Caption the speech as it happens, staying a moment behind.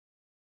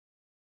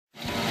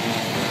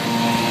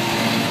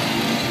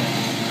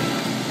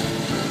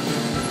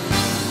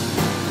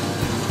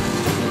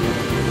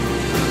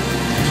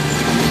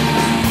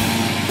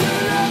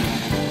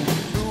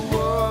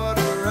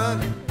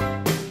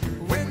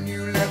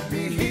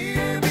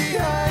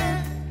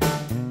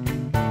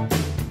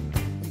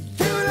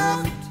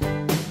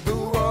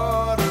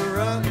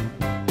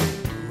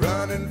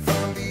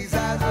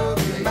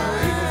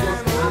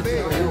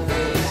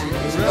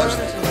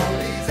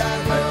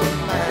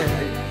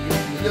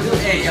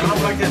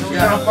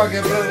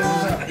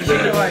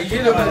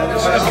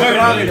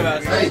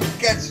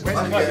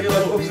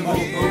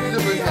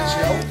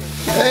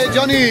Hey,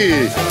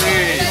 Johnny!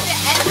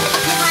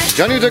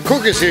 Johnny, the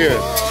cook is here.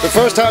 The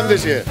first time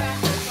this year.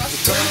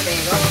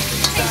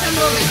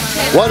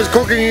 What is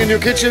cooking in your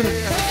kitchen?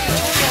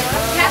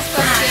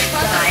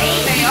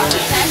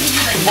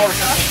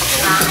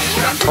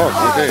 Oh,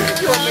 okay.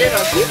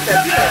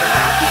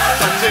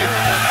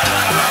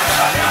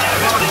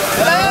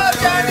 Hello,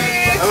 Johnny!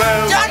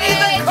 Hello. Johnny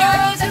the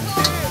cook!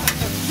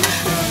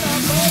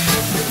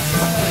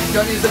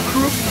 Johnny the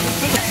cook!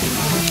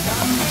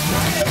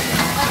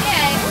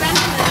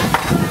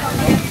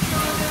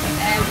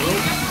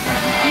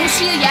 Nu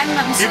siger Jan,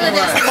 når den sidder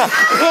der.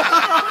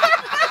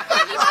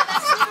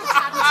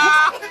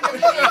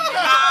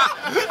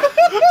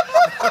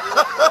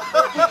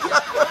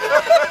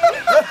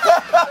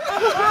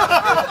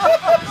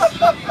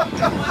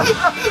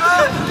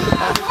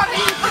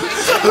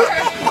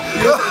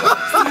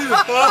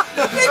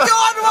 Det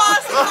gjorde du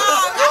også!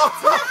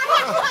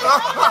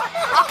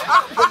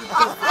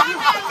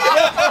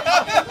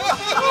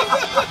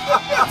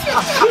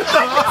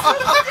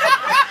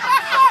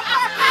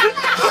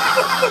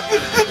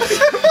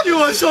 You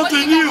are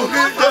something new.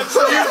 That's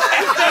new.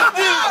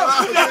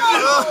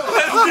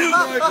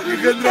 You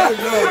can run,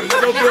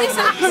 no problem.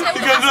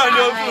 You can run,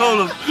 no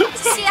problem.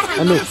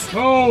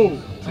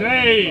 2,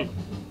 3.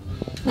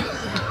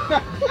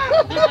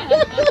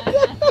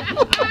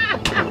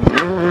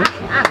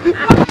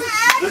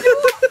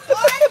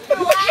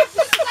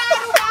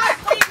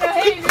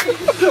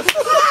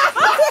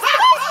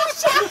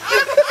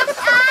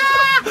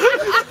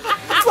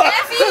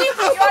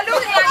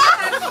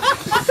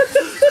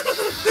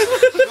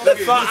 Das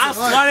war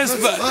astrales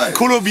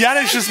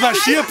kolumbianisches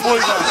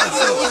Marschierpulver.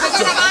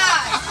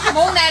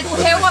 Mona, du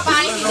hæver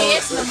bare ind i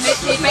næsen med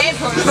tilbage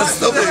på det.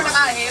 Du begynder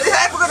bare at hæve.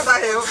 Jeg begynder bare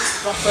at hæve.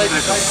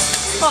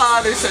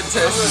 Det er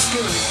fantastisk.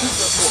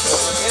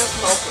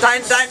 Der er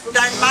en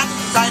mand.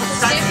 Der er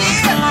en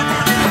hel mand.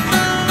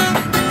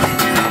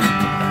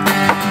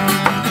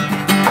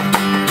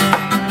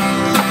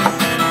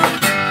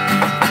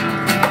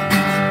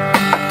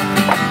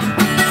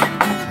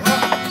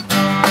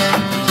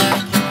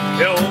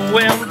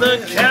 When the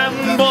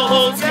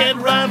cannonballs get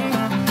run,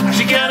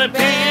 she got a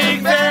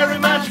pig very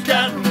much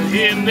cotton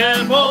in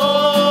them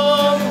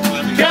all.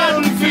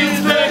 Cotton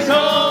fields back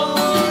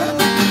home.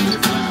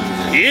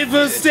 It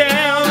was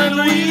down in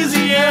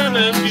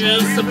Louisiana,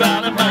 just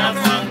about a mile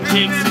from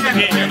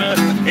Texarkana,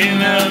 in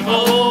them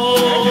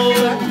all.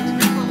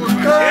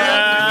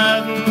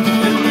 Cotton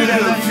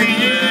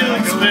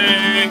fields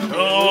back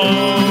home.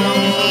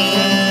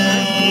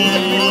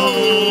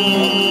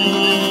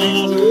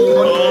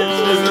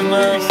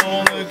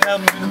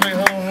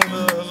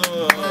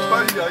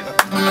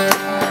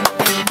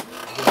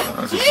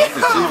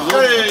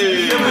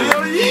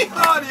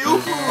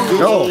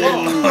 Jo.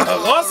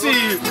 Rossi!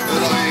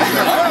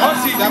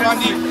 Rossi, da war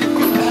die...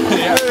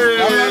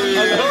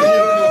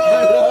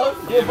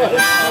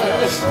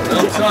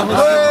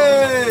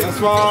 Das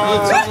war...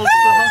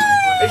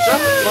 Ich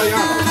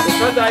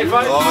stand da, ich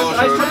war 3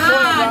 Stunden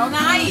vorher da.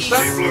 Ich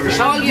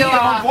stand da,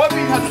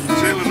 Borbin hat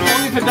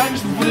ungefähr deine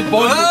Stufe mit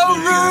Borbin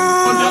gespielt.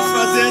 Und das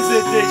war sehr,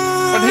 sehr dicht.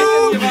 Und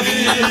hinter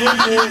mir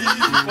Henrik,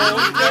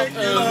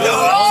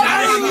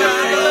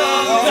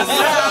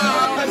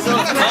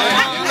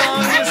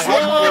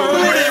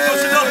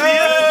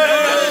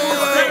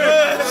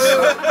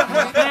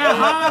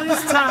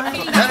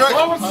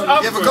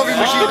 you have a coffee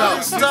machine now.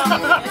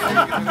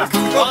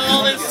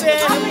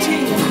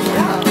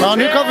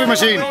 New coffee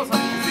machine.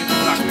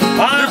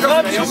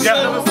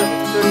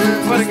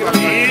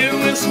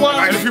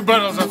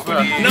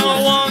 No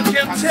one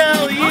can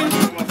tell you,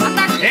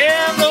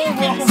 and the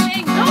wall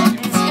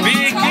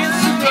begins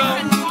to grow.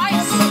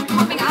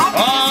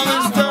 All the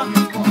stuff,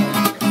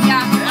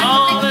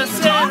 all the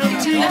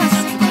seventies,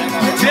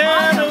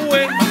 turn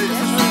away.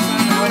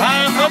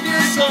 I hope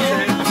you saw.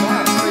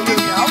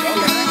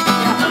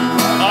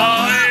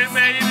 I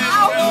made it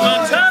through the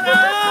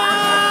tunnel.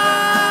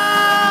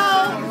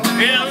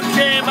 It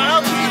came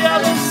out the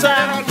other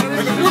side.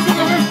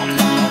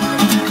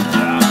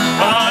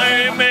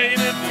 I made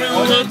it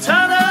through the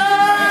tunnel.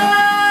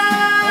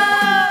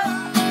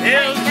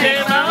 It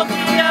came out the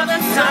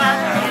other side.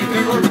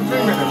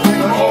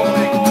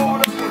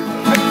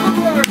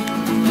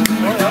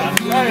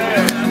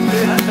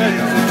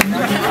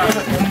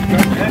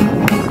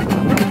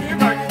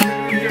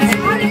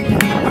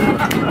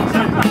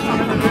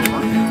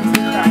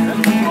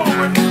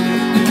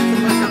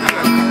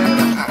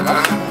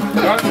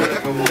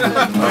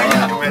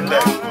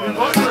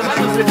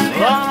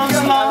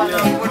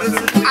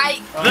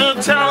 The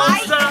town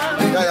side,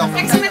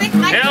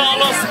 I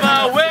lost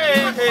my way,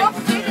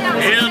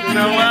 and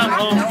now I'm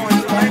home.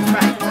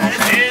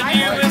 And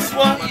you is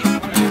what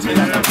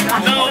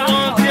no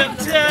one can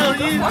tell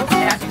you.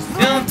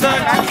 You'll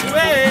talk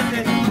away,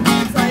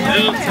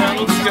 little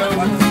tunnels go.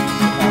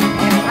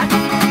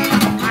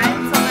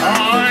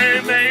 I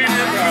made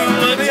it through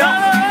the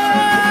tunnel.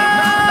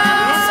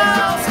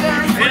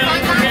 It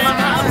came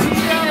out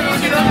the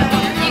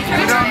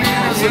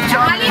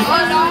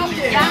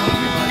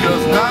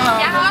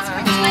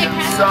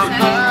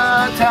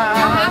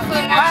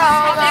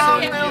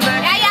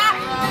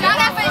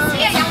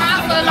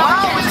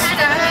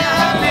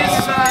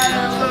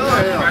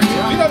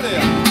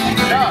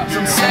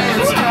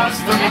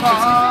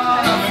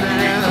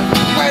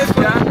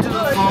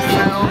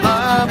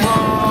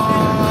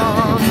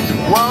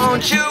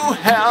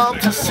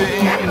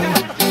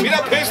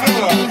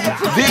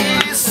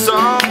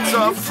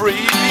circles of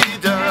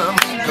freedom,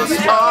 'cause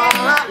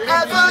all I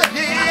ever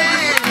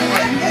hear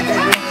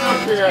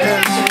is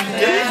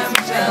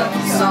redemption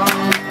song.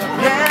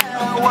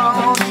 Yeah,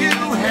 won't you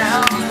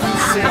help me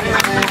sing?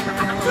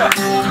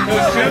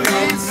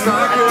 These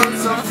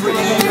circles of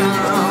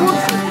freedom,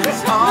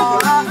 'cause all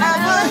I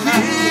ever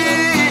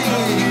hear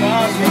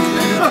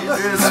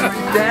is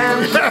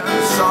redemption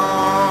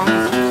song.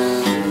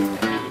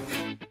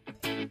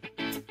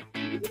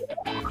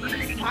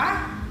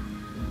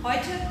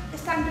 Heute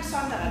ist ein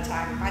besonderer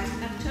Tag, weil Sie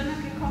nach Tønder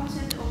gekommen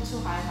sind, um zu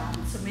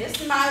heiraten. Zum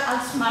ersten Mal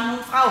als Mann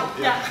und Frau.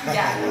 Ja.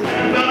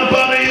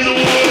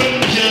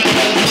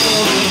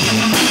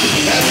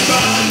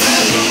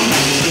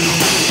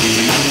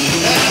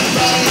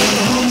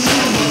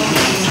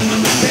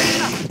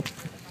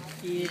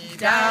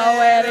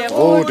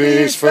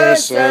 Rodis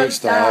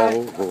fødselsdag,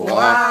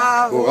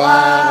 hurra,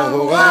 hurra,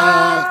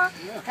 hurra.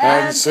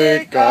 Han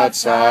sikkert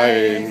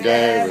sig en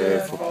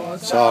gave,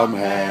 som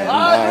han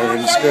har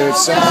ønsket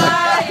sig.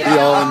 I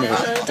år med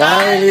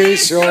dejlig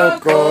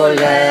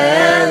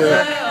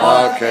chokolade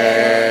og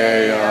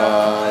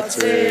kager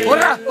til.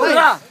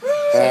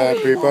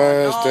 Happy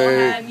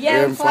birthday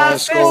hjem fra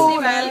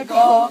skole.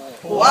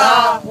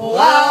 Hurra,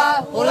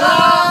 hurra,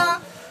 hurra.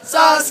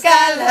 Så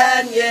skal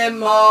han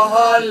hjem og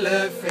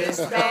holde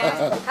fest.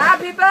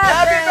 Happy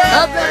birthday!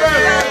 Happy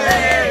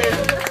birthday!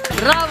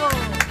 Bravo!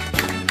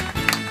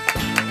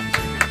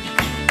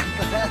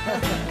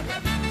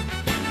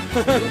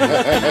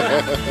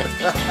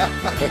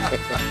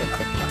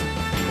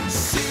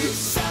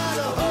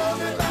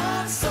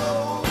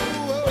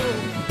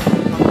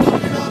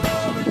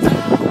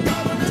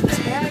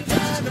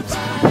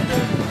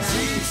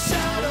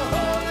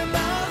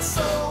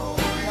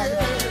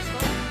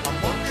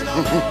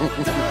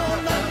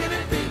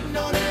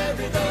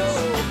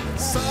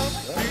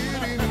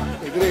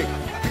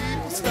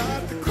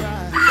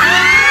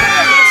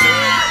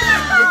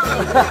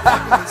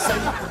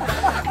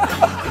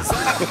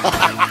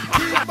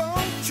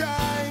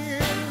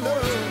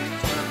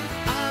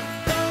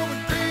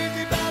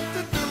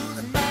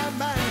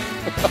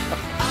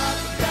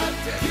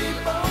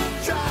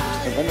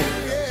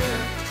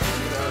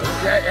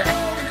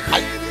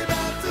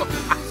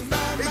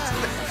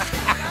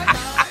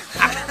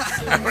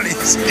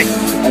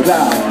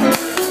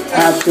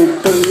 Happy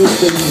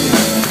birthday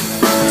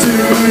to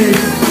you.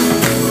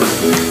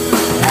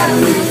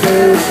 Happy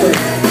birthday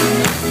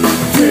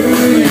to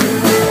you.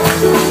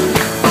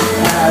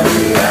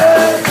 Happy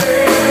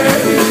birthday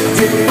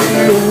to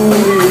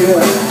you.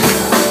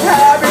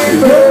 Happy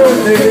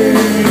birthday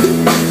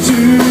to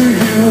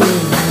you.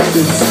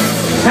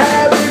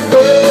 Happy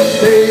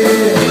birthday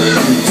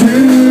to you.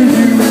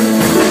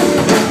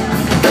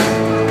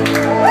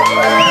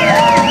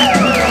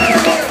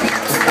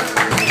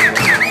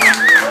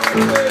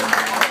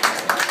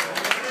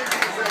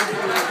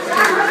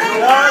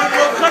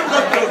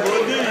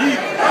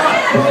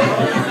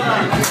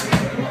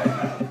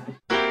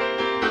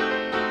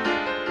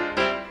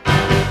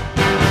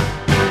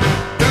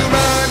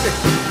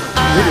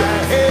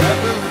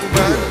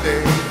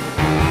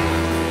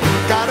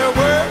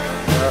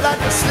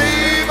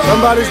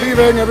 Somebody's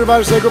leaving,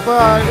 everybody say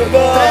goodbye.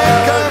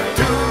 Goodbye.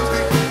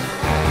 Tuesday,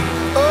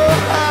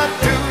 oh,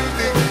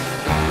 Tuesday,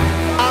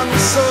 I'm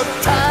so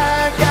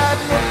tired, got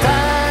no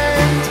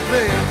time to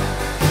play.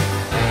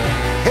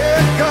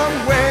 Here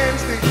come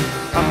Wednesday,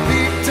 I'm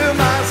beat to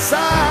my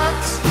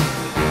socks.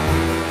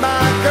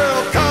 My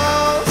girl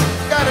calls,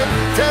 gotta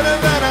tell her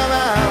that I'm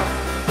out.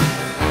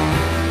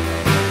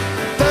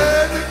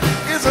 Thursday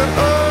is a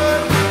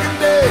hard working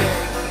day.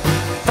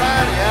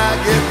 Friday I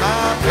get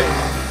my pay.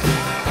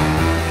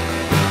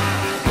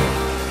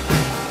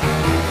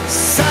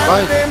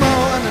 Saturday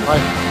morning,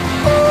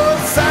 oh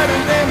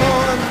Saturday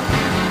morning,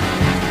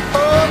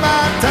 oh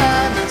my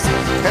time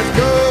has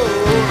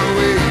gone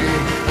away.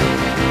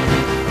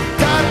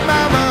 Got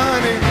my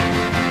money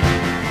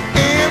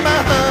in my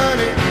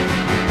honey,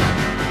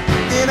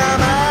 and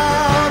I'm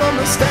out on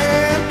the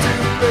stand to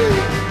play.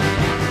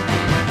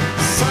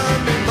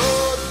 Sunday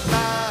morning,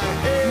 my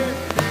head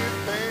is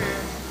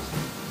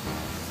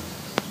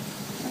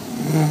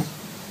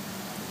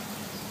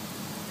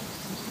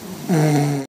bare.